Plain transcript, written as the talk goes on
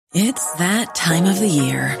It's that time of the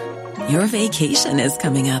year. Your vacation is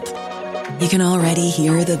coming up. You can already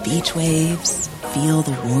hear the beach waves, feel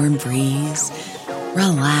the warm breeze,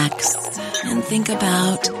 relax, and think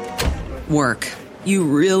about work. You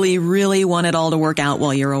really, really want it all to work out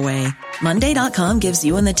while you're away. Monday.com gives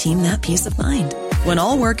you and the team that peace of mind. When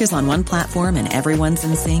all work is on one platform and everyone's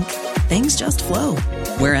in sync, things just flow.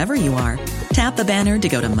 Wherever you are, tap the banner to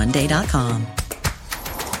go to Monday.com.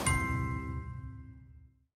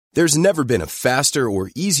 There's never been a faster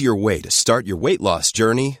or easier way to start your weight loss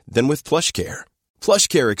journey than with PlushCare.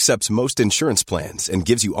 PlushCare accepts most insurance plans and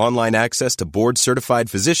gives you online access to board-certified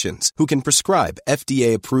physicians who can prescribe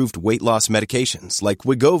FDA-approved weight loss medications like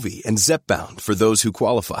Wegovy and Zepbound for those who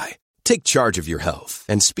qualify. Take charge of your health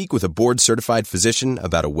and speak with a board-certified physician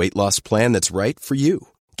about a weight loss plan that's right for you.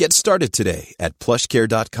 Get started today at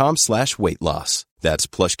plushcare.com/weight loss. That's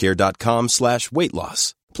plushcare.com/weight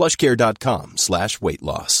loss. plushcare.com/weight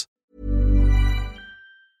loss.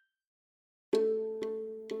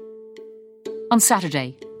 On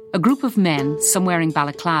Saturday, a group of men, some wearing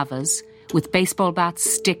balaclavas, with baseball bats,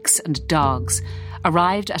 sticks and dogs,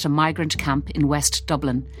 arrived at a migrant camp in West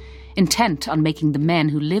Dublin, intent on making the men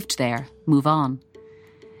who lived there move on.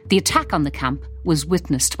 The attack on the camp was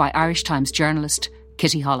witnessed by Irish Times journalist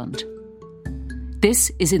Kitty Holland. This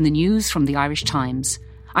is in the news from the Irish Times.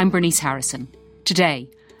 I'm Bernice Harrison. Today,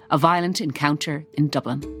 a violent encounter in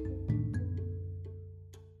Dublin.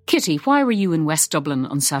 Kitty, why were you in West Dublin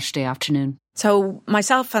on Saturday afternoon? So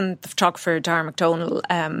myself and the photographer Darragh McDonald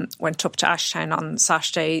went up to Ashtown on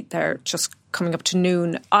Saturday. They're just coming up to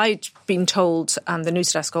noon. I'd been told, and the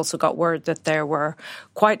news desk also got word, that there were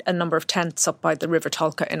quite a number of tents up by the River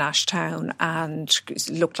Tolka in Ashtown, and it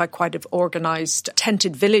looked like quite an organised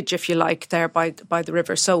tented village, if you like, there by the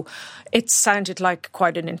river. So it sounded like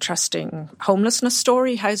quite an interesting homelessness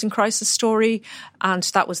story, housing crisis story, and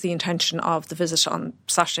that was the intention of the visit on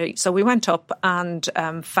Saturday. So we went up and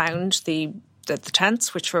found the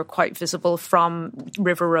tents, which were quite visible from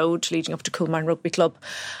River Road leading up to Coolmine Rugby Club,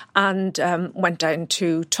 and went down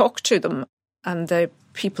to talk to them. And the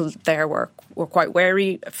people there were quite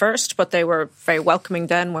wary at first, but they were very welcoming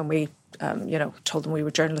then when we told them we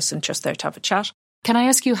were journalists and just there to have a chat. Can I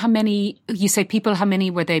ask you how many, you say people, how many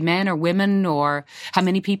were they, men or women, or how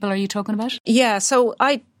many people are you talking about? Yeah, so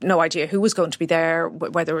I had no idea who was going to be there,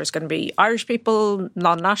 whether it was going to be Irish people,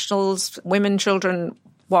 non-nationals, women, children,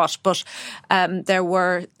 what, but there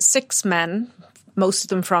were 6 men, most of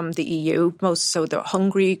them from the EU, so they're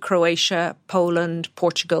Hungary, Croatia, Poland,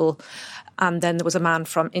 Portugal, and then there was a man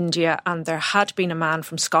from India, and there had been a man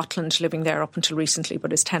from Scotland living there up until recently,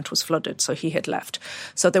 but his tent was flooded, so he had left.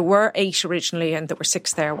 So there were 8 originally, and there were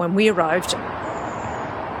 6 there when we arrived. So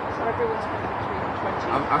everyone's between 20.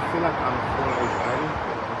 I feel like I'm full of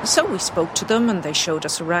So we spoke to them and they showed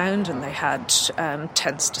us around, and they had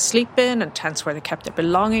tents to sleep in and tents where they kept their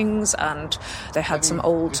belongings, and they had some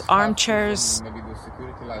old armchairs,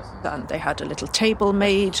 and they had a little table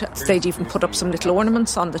made. They'd even put up some little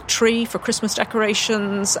ornaments on the tree for Christmas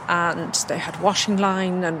decorations, and they had washing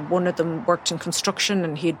line, and one of them worked in construction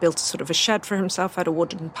and he had built sort of a shed for himself out of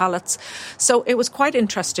wooden pallets. So it was quite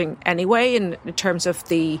interesting anyway in terms of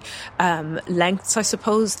the lengths, I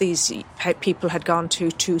suppose, these people had gone to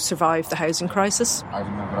survive the housing crisis. I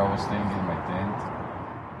remember I was staying in my tent.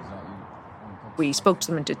 We spoke to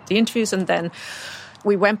them and did the interviews, and then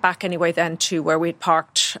we went back anyway then to where we'd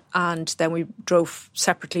parked, and then we drove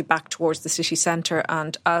separately back towards the city centre.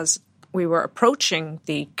 And as we were approaching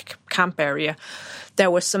the camp area, there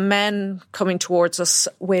were some men coming towards us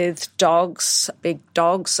with dogs, big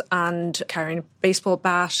dogs, and carrying a baseball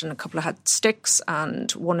bat, and a couple had sticks, and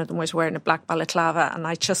one of them was wearing a black balaclava, and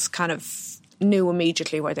I just kind of knew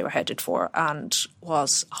immediately where they were headed for and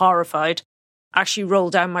was horrified. Actually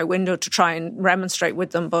rolled down my window to try and remonstrate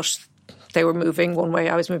with them, but they were moving one way,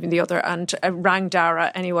 I was moving the other, and I rang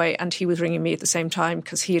Darragh anyway, and he was ringing me at the same time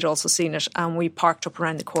because he had also seen it, and we parked up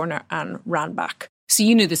around the corner and ran back. So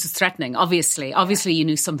you knew this was threatening, obviously. Obviously you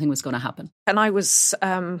knew something was going to happen. And I was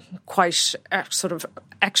quite sort of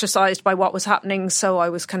exercised by what was happening, so I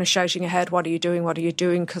was kind of shouting ahead, what are you doing, what are you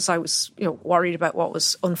doing? Because I was worried about what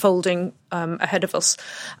was unfolding ahead of us.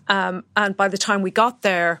 And by the time we got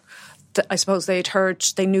there, I suppose they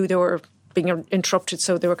knew they were being interrupted,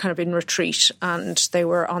 so they were kind of in retreat, and they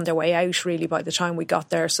were on their way out really by the time we got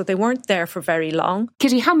there. So they weren't there for very long.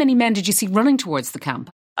 Kitty, how many men did you see running towards the camp?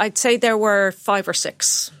 I'd say there were 5 or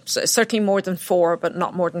 6. So certainly more than 4, but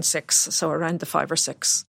not more than 6. So around the 5 or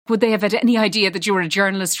 6. Would they have had any idea that you were a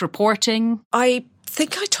journalist reporting? I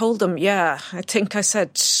think I told them, yeah. I think I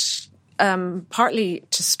said partly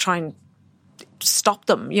to try and stop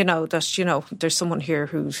them, that, there's someone here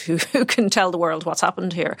who can tell the world what's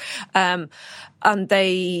happened here. And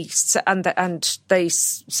they said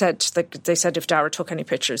if Dara took any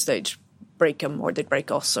pictures, they'd break him or they'd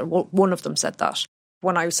break us, or one of them said that.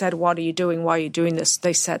 When I said, what are you doing? Why are you doing this?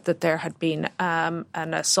 They said that there had been an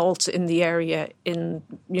assault in the area in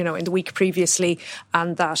the week previously,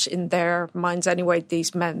 and that in their minds anyway,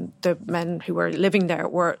 the men who were living there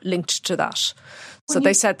were linked to that. So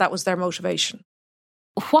they said that was their motivation.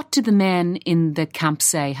 What did the men in the camp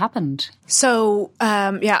say happened? So,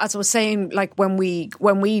 as I was saying, like when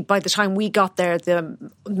we, by the time we got there,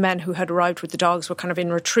 the men who had arrived with the dogs were kind of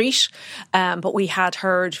in retreat, but we had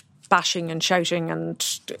heard bashing and shouting and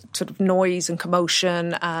sort of noise and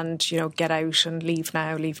commotion and, get out and leave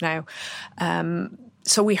now.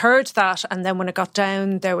 So we heard that, and then when it got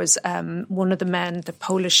down, there was one of the men, the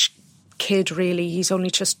Polish kid really, he's only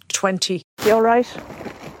just 20. You all right?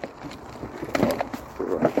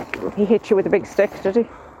 He hit you with a big stick, did he?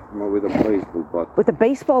 No, with a baseball bat. With a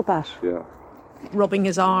baseball bat? Yeah. Rubbing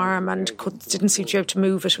his arm and didn't seem to be able to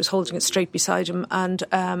move it, was holding it straight beside him. And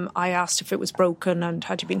I asked if it was broken and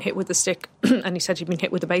had he been hit with a stick, and he said he'd been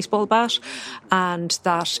hit with a baseball bat, and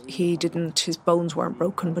that his bones weren't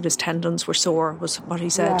broken, but his tendons were sore, was what he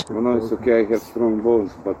said. Yeah. No, it's okay, I have strong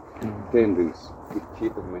bones, but tendons. It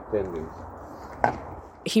cheated my tendons.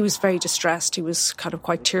 He was very distressed. He was kind of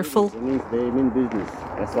quite tearful. It means they mean business.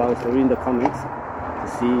 That's why I was reading the comments to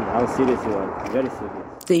see how serious you are. Very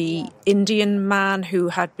serious. The Indian man, who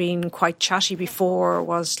had been quite chatty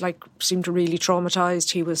before, seemed really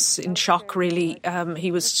traumatised. He was in shock, really.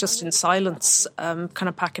 He was just in silence, kind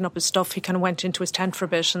of packing up his stuff. He kind of went into his tent for a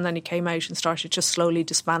bit, and then he came out and started just slowly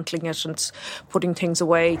dismantling it and putting things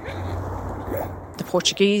away. The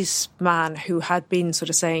Portuguese man, who had been sort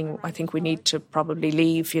of saying, I think we need to probably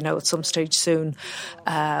leave, at some stage soon,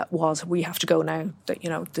 we have to go now. That,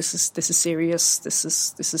 this is serious. This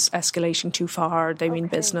is escalating too far. They mean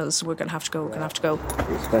business. We're going to have to go.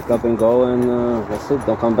 Just pack up and go, and that's it.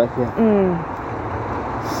 Don't come back here.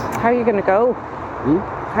 How are you going to go?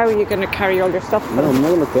 How are you going to carry all your stuff? No, I'm not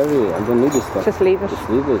going to carry it. I don't need this stuff. Just leave it. Just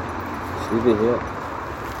leave it here.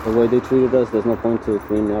 The way they treated us, there's no point to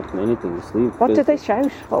clean up anything. Just leave. What did they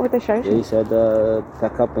shout? What were they shouting? They said,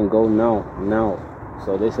 pack up and go now.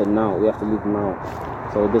 So they said now. We have to leave now.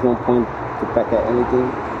 So there's no point to pack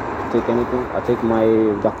anything, take anything. I take my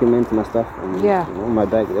documents, my stuff, and my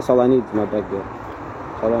bag. That's all I need, my bag there.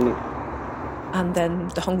 That's all I need. And then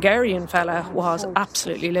the Hungarian fella was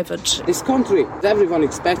absolutely livid. This country, everyone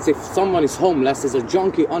expects if someone is homeless as a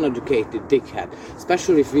junkie, uneducated dickhead,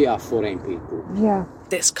 especially if we are foreign people. Yeah.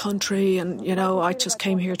 This country, and I just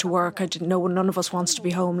came here to work. I didn't know, none of us wants to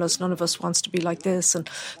be homeless. None of us wants to be like this. And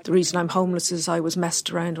the reason I'm homeless is I was messed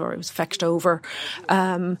around or I was fecked over.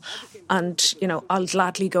 And, I'll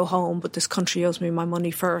gladly go home, but this country owes me my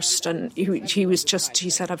money first. And he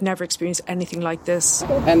said, I've never experienced anything like this.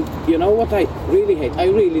 And you know what I really hate? I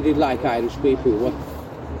really did like Irish people.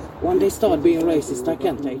 When they start being racist, I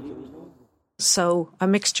can't take it. So a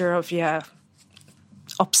mixture of,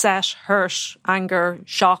 upset, hurt, anger,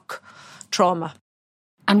 shock, trauma.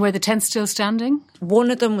 And were the tents still standing?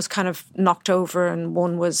 One of them was kind of knocked over, and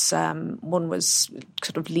one was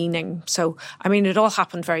sort of leaning. So, it all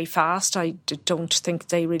happened very fast. I don't think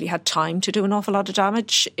they really had time to do an awful lot of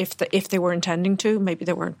damage. If they were intending to, maybe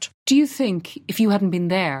they weren't. Do you think if you hadn't been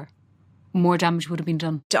there, more damage would have been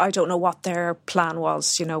done? I don't know what their plan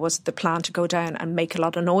was. Was it the plan to go down and make a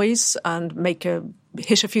lot of noise and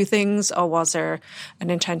hit a few things, or was there an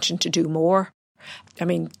intention to do more?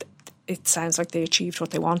 It sounds like they achieved what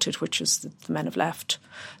they wanted, which is the men have left,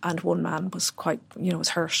 and one man was quite, was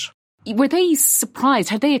hurt. Were they surprised?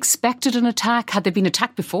 Had they expected an attack? Had they been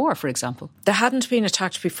attacked before, for example? They hadn't been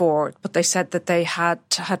attacked before, but they said that they had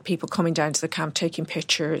people coming down to the camp taking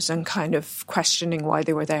pictures and kind of questioning why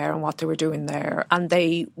they were there and what they were doing there. And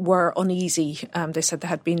they were uneasy. They said they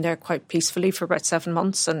had been there quite peacefully for about 7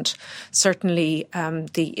 months, and certainly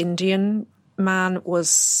the Indian man was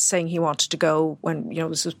saying he wanted to go when,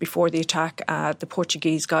 this was before the attack. The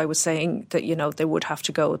Portuguese guy was saying that, they would have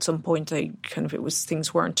to go at some point.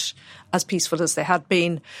 Things weren't as peaceful as they had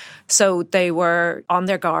been. So they were on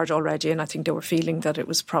their guard already, and I think they were feeling that it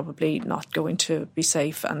was probably not going to be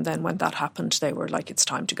safe. And then when that happened, they were like, it's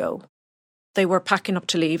time to go. They were packing up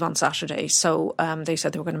to leave on Saturday, so they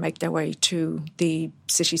said they were going to make their way to the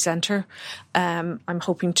city centre. I'm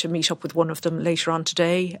hoping to meet up with one of them later on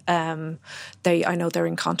today. I know they're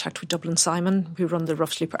in contact with Dublin Simon, who run the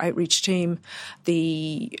Rough Sleeper outreach team.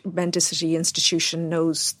 The Mendicity Institution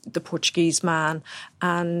knows the Portuguese man,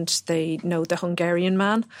 and they know the Hungarian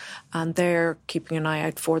man, and they're keeping an eye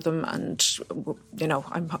out for them. And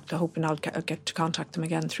I'm hoping I'll get to contact them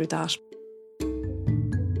again through that.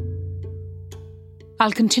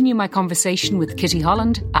 I'll continue my conversation with Kitty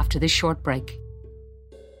Holland after this short break.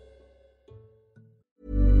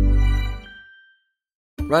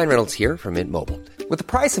 Ryan Reynolds here from Mint Mobile. With the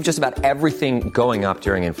price of just about everything going up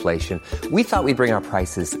during inflation, we thought we'd bring our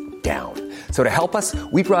prices down. So to help us,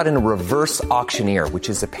 we brought in a reverse auctioneer, which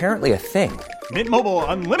is apparently a thing. Mint Mobile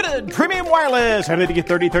Unlimited Premium Wireless. How to get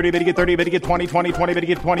 30, 30, bit to get 30, bit to get 20, 20, 20, bit to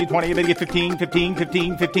get 20, 20, bit to get 15, 15,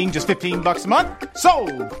 15, 15, just $15 a month?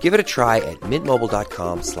 Sold! Give it a try at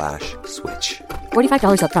mintmobile.com/switch.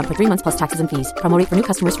 $45 up front for 3 months plus taxes and fees. Promo rate for new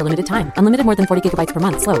customers for limited time. Unlimited more than 40 gigabytes per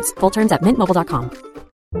month. Slows full terms at mintmobile.com.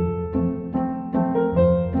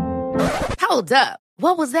 Hold up.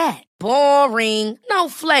 What was that? Boring. No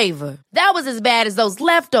flavor. That was as bad as those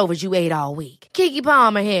leftovers you ate all week. Keke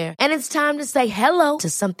Palmer here. And it's time to say hello to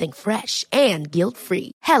something fresh and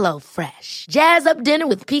guilt-free. Hello Fresh. Jazz up dinner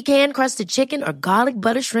with pecan-crusted chicken or garlic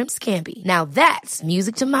butter shrimp scampi. Now that's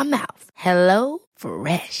music to my mouth. Hello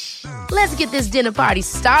Fresh. Let's get this dinner party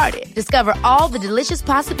started. Discover all the delicious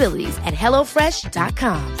possibilities at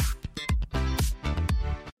HelloFresh.com.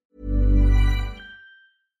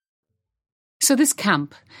 So this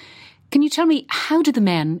camp, can you tell me, how did the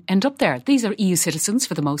men end up there? These are EU citizens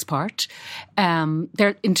for the most part.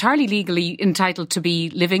 They're entirely legally entitled to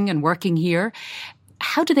be living and working here.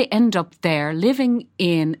 How do they end up there, living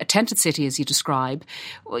in a tented city, as you describe,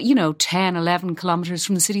 10, 11 kilometres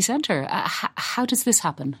from the city centre? How does this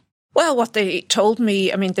happen? Well, what they told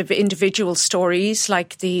me, the individual stories,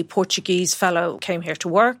 like the Portuguese fellow came here to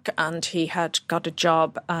work and he had got a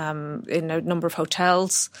job in a number of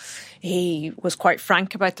hotels. He was quite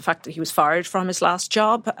frank about the fact that he was fired from his last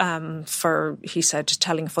job for, he said,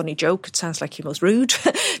 telling a funny joke. It sounds like he was rude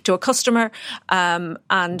to a customer, and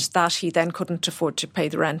that he then couldn't afford to pay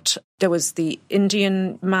the rent. There was the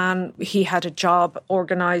Indian man. He had a job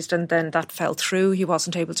organised and then that fell through. He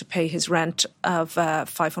wasn't able to pay his rent of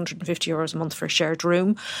 €550 a month for a shared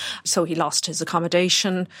room. So he lost his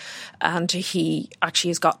accommodation, and he actually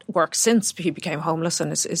has got work since. He became homeless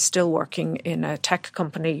and is still working in a tech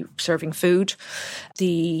company serving food.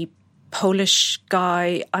 The Polish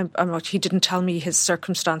guy, he didn't tell me his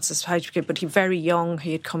circumstances, but he very young,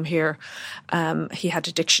 he had come here. He had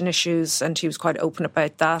addiction issues and he was quite open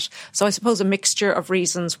about that. So I suppose a mixture of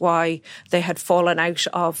reasons why they had fallen out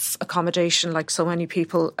of accommodation, like so many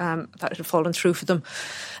people that had fallen through for them.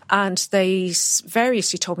 And they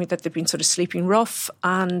variously told me that they'd been sort of sleeping rough,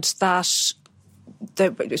 and that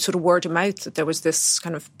the sort of word of mouth that there was this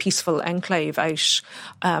kind of peaceful enclave out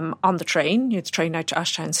on the train. The train out to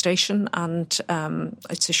Ashtown Station, and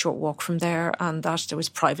it's a short walk from there, and that there was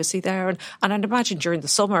privacy there. And I'd imagine during the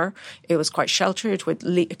summer it was quite sheltered with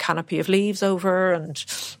a canopy of leaves over, and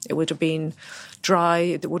it would have been dry.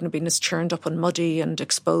 It wouldn't have been as churned up and muddy and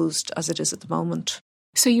exposed as it is at the moment.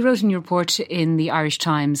 So you wrote in your report in the Irish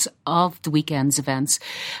Times of the weekend's events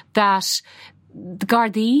that the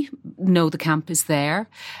Gardaí know the camp is there.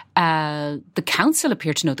 The council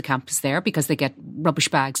appear to know the camp is there because they get rubbish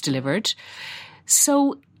bags delivered.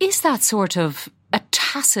 So is that sort of a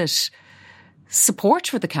tacit support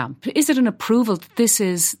for the camp? Is it an approval that this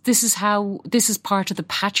is part of the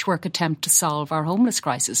patchwork attempt to solve our homeless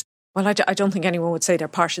crisis? Well, I don't think anyone would say they're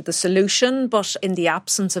part of the solution, but in the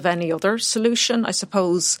absence of any other solution, I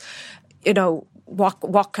suppose,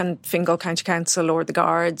 what can Fingal County Council or the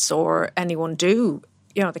Guards or anyone do?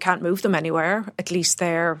 They can't move them anywhere. At least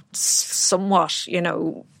they're somewhat,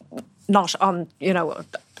 not on,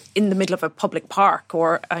 in the middle of a public park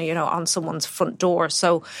or, on someone's front door.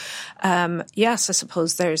 So, yes, I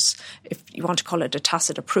suppose there's, if you want to call it a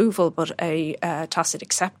tacit approval, but a tacit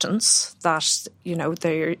acceptance that,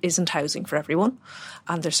 there isn't housing for everyone,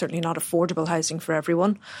 and there's certainly not affordable housing for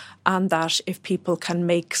everyone, and that if people can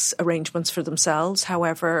make arrangements for themselves,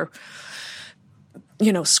 however,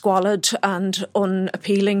 squalid and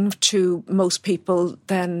unappealing to most people,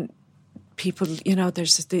 then people,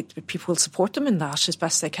 people will support them in that as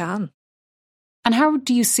best they can. And how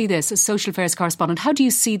do you see this as social affairs correspondent? How do you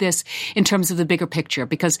see this in terms of the bigger picture?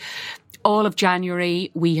 Because all of January,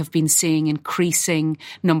 we have been seeing increasing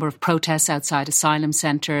number of protests outside asylum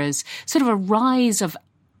centres, sort of a rise of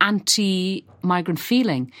anti-migrant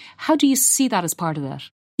feeling. How do you see that as part of that?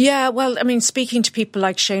 Yeah, well, I mean, speaking to people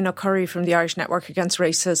like Shane O'Curry from the Irish Network Against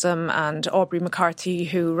Racism and Aubrey McCarthy,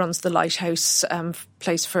 who runs the Lighthouse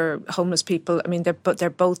place for homeless people, I mean, they're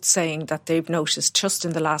both saying that they've noticed just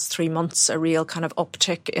in the last 3 months a real kind of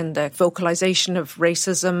uptick in the vocalisation of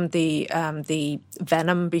racism, the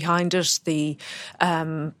venom behind it, the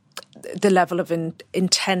level of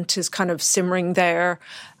intent is kind of simmering there,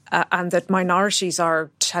 and that minorities are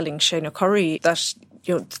telling Shane O'Curry that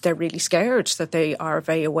they're really scared, that they are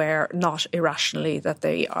very aware, not irrationally, that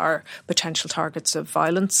they are potential targets of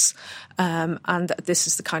violence, and that this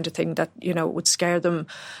is the kind of thing that would scare them.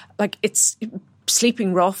 Like,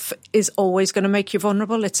 sleeping rough is always going to make you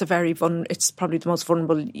vulnerable. It's probably the most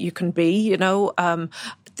vulnerable you can be.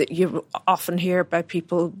 That you often hear about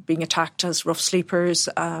people being attacked as rough sleepers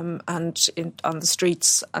and on the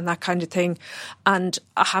streets and that kind of thing. And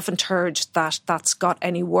I haven't heard that that's got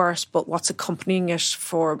any worse, but what's accompanying it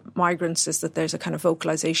for migrants is that there's a kind of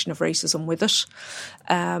vocalisation of racism with it.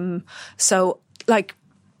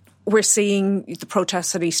 We're seeing the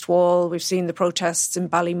protests at East Wall, we've seen the protests in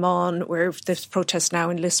Ballymun, there's protests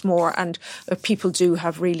now in Lismore, and people do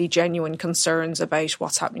have really genuine concerns about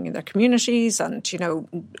what's happening in their communities and,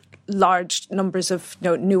 large numbers of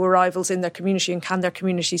new arrivals in their community, and can their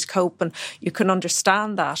communities cope? And you can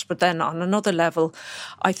understand that. But then on another level,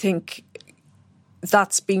 I think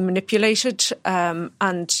that's being manipulated,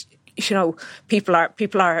 and people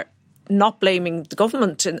are not blaming the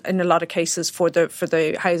government in a lot of cases for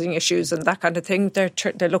the housing issues and that kind of thing. They're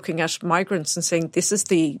looking at migrants and saying this is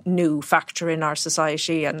the new factor in our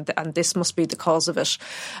society, and this must be the cause of it.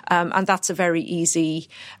 And that's a very easy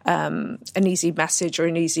message or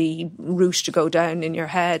an easy route to go down in your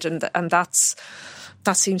head, and that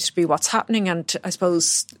seems to be what's happening. And I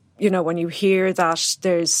suppose when you hear that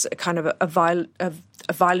there's a kind of a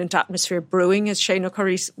violent atmosphere brewing, as Shane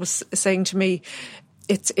O'Curry was saying to me.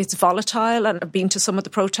 It's volatile, and I've been to some of the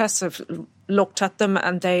protests. I've looked at them,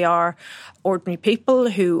 and they are ordinary people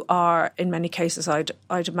who are, in many cases,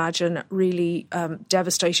 I'd imagine, really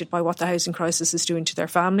devastated by what the housing crisis is doing to their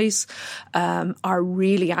families, are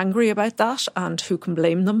really angry about that, and who can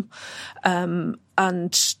blame them? And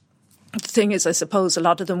the thing is, I suppose a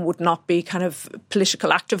lot of them would not be kind of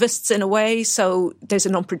political activists in a way, so there's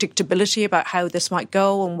an unpredictability about how this might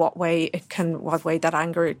go and what way that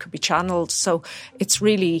anger could be channeled. So it's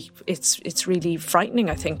really frightening,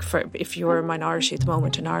 I think, for if you're a minority at the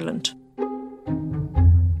moment in Ireland.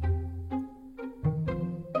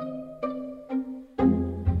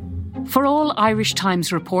 For all Irish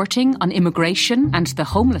Times reporting on immigration and the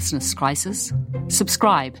homelessness crisis,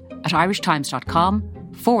 subscribe at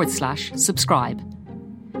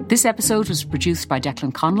irishtimes.com/subscribe. This episode was produced by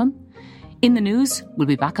Declan Conlon. In the News, we'll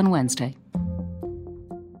be back on Wednesday.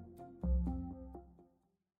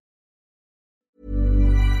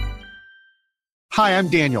 Hi, I'm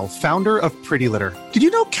Daniel, founder of Pretty Litter. Did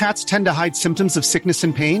you know cats tend to hide symptoms of sickness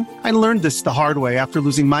and pain? I learned this the hard way after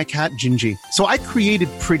losing my cat, Gingy. So I created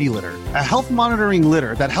Pretty Litter, a health monitoring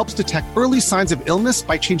litter that helps detect early signs of illness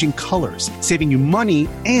by changing colors, saving you money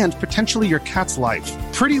and potentially your cat's life.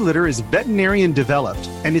 Pretty Litter is veterinarian developed,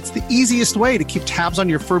 and it's the easiest way to keep tabs on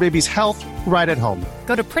your fur baby's health right at home.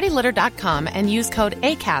 Go to prettylitter.com and use code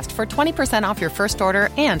ACAST for 20% off your first order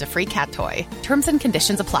and a free cat toy. Terms and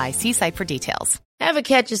conditions apply. See site for details. Ever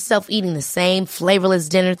catch yourself eating the same flavorless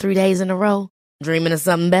dinner 3 days in a row? Dreaming of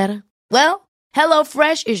something better? Well,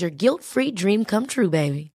 HelloFresh is your guilt-free dream come true,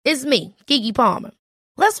 baby. It's me, Keke Palmer.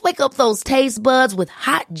 Let's wake up those taste buds with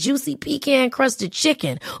hot, juicy pecan-crusted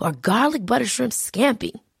chicken or garlic butter shrimp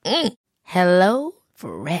scampi.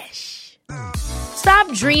 HelloFresh.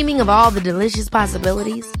 Stop dreaming of all the delicious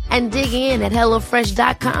possibilities and dig in at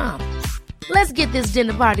HelloFresh.com. Let's get this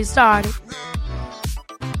dinner party started.